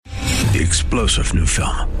The explosive new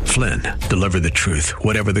film, Flynn, Deliver the Truth,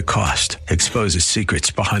 Whatever the Cost, exposes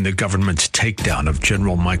secrets behind the government's takedown of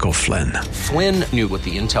General Michael Flynn. Flynn knew what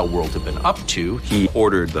the intel world had been up to. He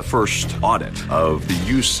ordered the first audit of the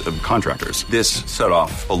use of contractors. This set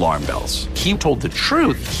off alarm bells. He told the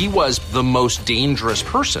truth. He was the most dangerous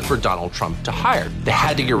person for Donald Trump to hire. They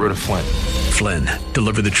had to get rid of Flynn. Flynn,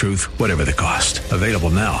 Deliver the Truth, Whatever the Cost. Available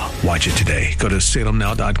now. Watch it today. Go to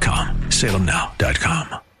salemnow.com.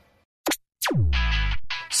 salemnow.com.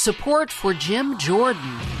 Support for Jim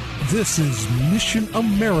Jordan. This is Mission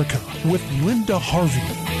America with Linda Harvey.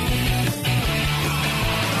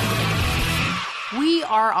 We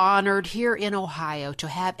are honored here in Ohio to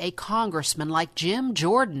have a congressman like Jim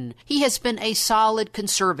Jordan. He has been a solid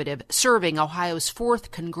conservative, serving Ohio's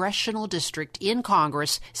 4th congressional district in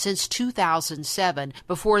Congress since 2007.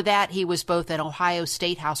 Before that, he was both an Ohio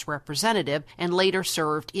State House representative and later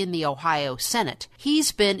served in the Ohio Senate.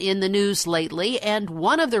 He's been in the news lately, and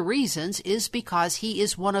one of the reasons is because he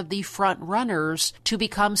is one of the front runners to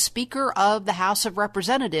become Speaker of the House of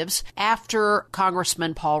Representatives after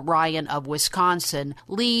Congressman Paul Ryan of Wisconsin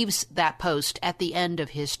leaves that post at the end of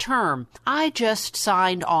his term. I just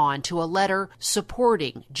signed on to a letter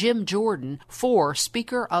supporting Jim Jordan for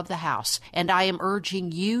Speaker of the House, and I am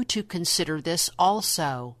urging you to consider this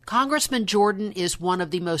also. Congressman Jordan is one of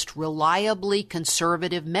the most reliably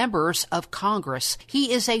conservative members of Congress.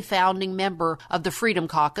 He is a founding member of the Freedom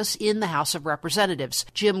Caucus in the House of Representatives.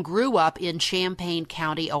 Jim grew up in Champaign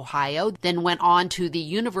County, Ohio, then went on to the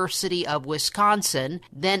University of Wisconsin,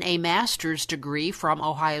 then a master's degree from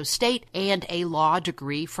Ohio State and a law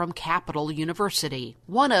degree from Capital University.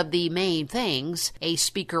 One of the main things a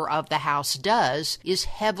Speaker of the House does is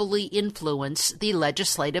heavily influence the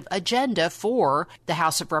legislative agenda for the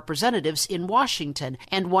House of Representatives in Washington.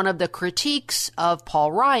 And one of the critiques of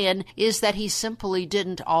Paul Ryan is that he simply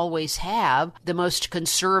didn't always have the most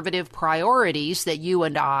conservative priorities that you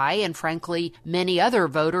and I, and frankly, many other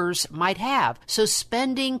voters might have. So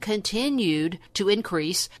spending continued to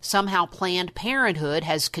increase. Somehow Planned Parenthood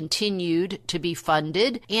has continued to be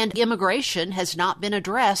funded, and immigration has not been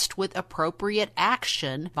addressed with appropriate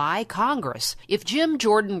action by Congress. If Jim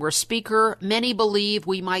Jordan were Speaker, many believe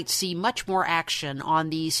we might see much more action on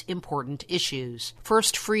these important issues.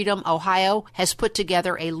 First Freedom Ohio has put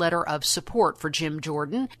together a letter of support for Jim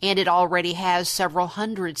Jordan, and it already has several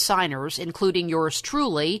hundred signers, including yours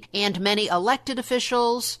truly, and many elected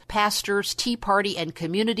officials, pastors, Tea Party and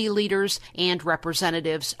community leaders, and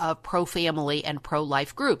representatives of pro-family and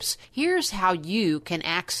pro-life groups. Here's how you can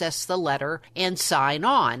access the letter and sign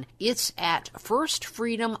on. It's at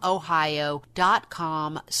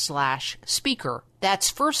firstfreedomohio.com/speaker.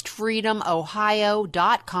 That's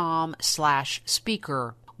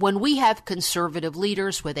firstfreedomohio.com/speaker. When we have conservative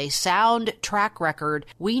leaders with a sound track record,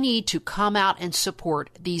 we need to come out and support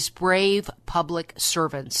these brave public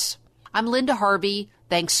servants. I'm Linda Harvey.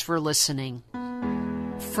 Thanks for listening.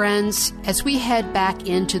 Friends, as we head back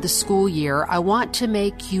into the school year, I want to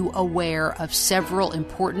make you aware of several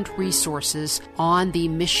important resources on the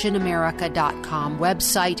missionamerica.com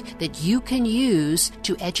website that you can use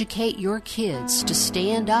to educate your kids to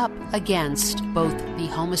stand up against both the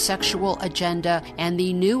homosexual agenda and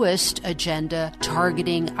the newest agenda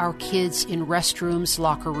targeting our kids in restrooms,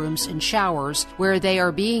 locker rooms, and showers, where they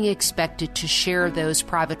are being expected to share those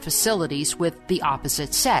private facilities with the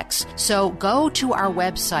opposite sex. So go to our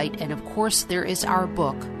website, and of course there is our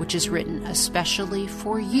book, which is written especially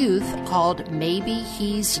for youth, called Maybe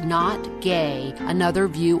He's Not Gay, Another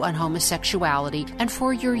View on Homosexuality, and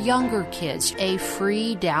for your younger kids, a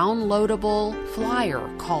free downloadable flyer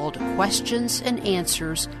called Questions and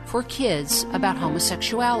Answers for Kids About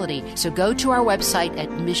Homosexuality. So go to our website at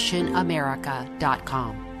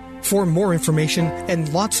missionamerica.com. For more information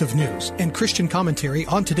and lots of news and Christian commentary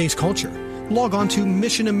on today's culture, log on to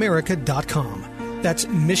missionamerica.com. That's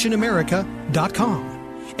missionamerica.com.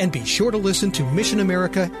 And be sure to listen to Mission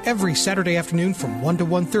America every Saturday afternoon from 1 to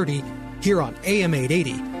 1:30 here on AM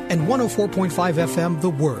 880 and 104.5 FM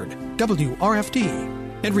The Word, WRFD.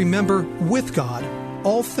 And remember, with God,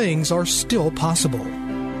 all things are still possible.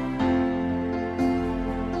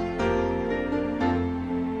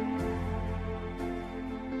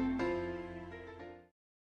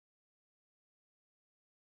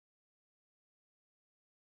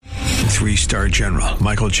 Three-star General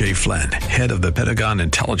Michael J. Flynn, head of the Pentagon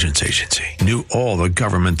Intelligence Agency, knew all the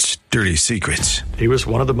government's dirty secrets. He was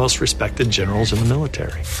one of the most respected generals in the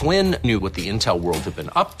military. Flynn knew what the intel world had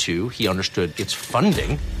been up to. He understood its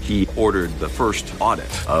funding. He ordered the first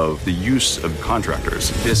audit of the use of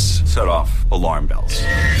contractors. This set off alarm bells.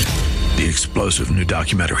 The explosive new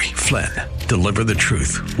documentary, Flynn, deliver the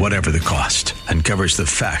truth, whatever the cost, and covers the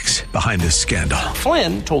facts behind the scandal.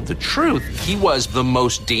 Flynn told the truth. He was the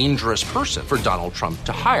most dangerous person for Donald Trump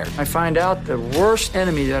to hire. I find out the worst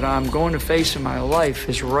enemy that I'm going to face in my life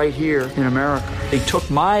is right here in America. They took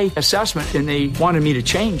my assessment and they wanted me to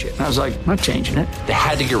change it. And I was like, I'm not changing it. They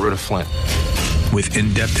had to get rid of Flynn. With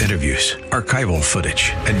in-depth interviews, archival footage,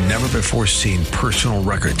 and never-before-seen personal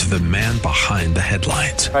records of the man behind the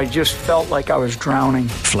headlines. I just felt like I was drowning.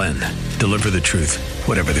 Flynn, deliver the truth,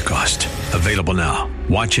 whatever the cost. Available now.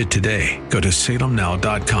 Watch it today. Go to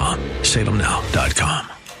salemnow.com.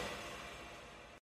 salemnow.com.